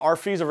Our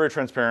fees are very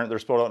transparent. They're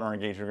spelled out in our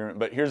engagement agreement.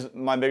 But here's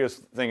my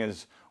biggest thing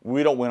is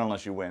we don't win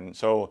unless you win.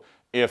 So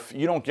if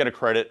you don't get a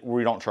credit,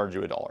 we don't charge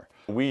you $1.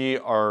 We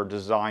are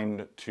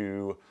designed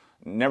to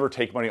never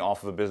take money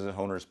off of a business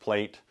owner's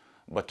plate,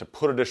 but to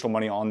put additional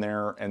money on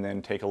there and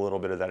then take a little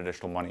bit of that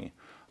additional money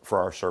for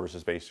our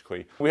services,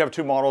 basically. We have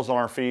two models on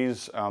our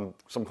fees.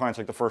 Some clients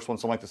like the first one,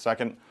 some like the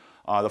second.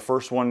 The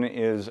first one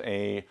is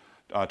a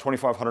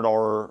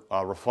 $2,500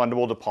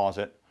 refundable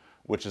deposit,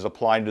 which is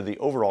applied to the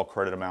overall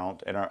credit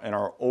amount, and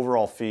our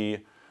overall fee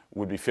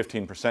would be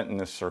 15% in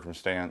this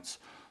circumstance.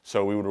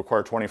 So we would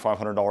require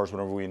 $2,500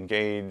 whenever we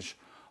engage.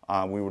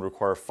 We would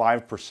require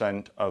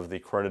 5% of the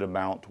credit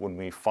amount when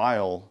we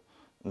file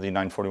the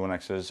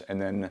 941Xs,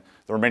 and then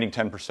the remaining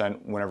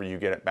 10% whenever you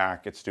get it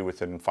back. It's due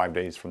within 5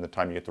 days from the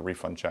time you get the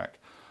refund check.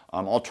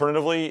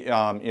 Alternatively,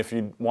 if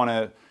you want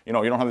to, you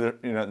don't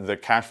have the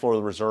cash flow or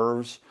the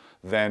reserves,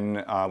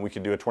 then we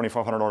could do a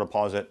 $2,500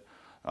 deposit.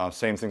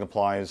 Same thing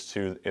applies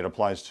to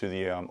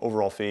the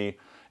overall fee,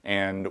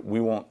 and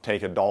we won't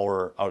take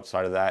 $1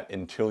 outside of that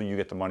until you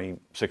get the money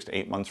 6 to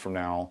 8 months from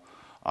now,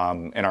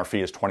 and our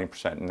fee is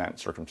 20% in that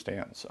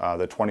circumstance.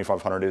 The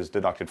 $2,500 is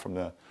deducted from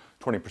the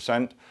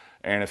 20%,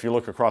 and if you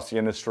look across the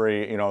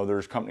industry,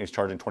 there's companies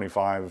charging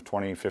 25,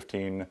 20,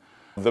 15.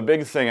 The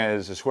big thing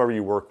is whoever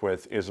you work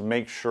with is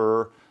make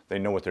sure they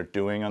know what they're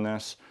doing on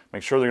this.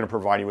 Make sure they're going to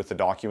provide you with the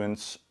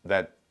documents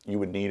that you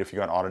would need if you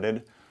got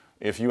audited.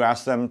 If you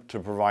ask them to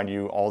provide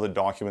you all the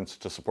documents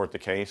to support the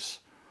case,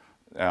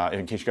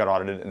 in case you got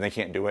audited and they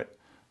can't do it,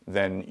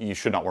 then you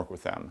should not work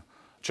with them.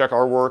 Check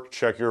our work,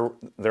 check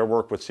their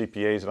work with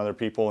CPAs and other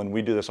people, and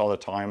we do this all the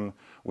time.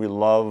 We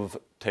love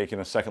taking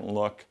a second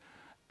look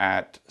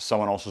at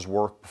someone else's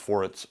work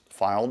before it's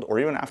filed or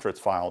even after it's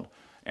filed,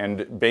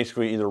 and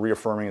basically either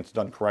reaffirming it's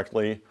done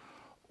correctly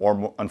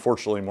or,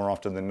 unfortunately, more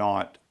often than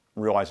not,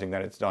 realizing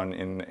that it's done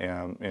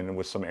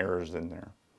with some errors in there.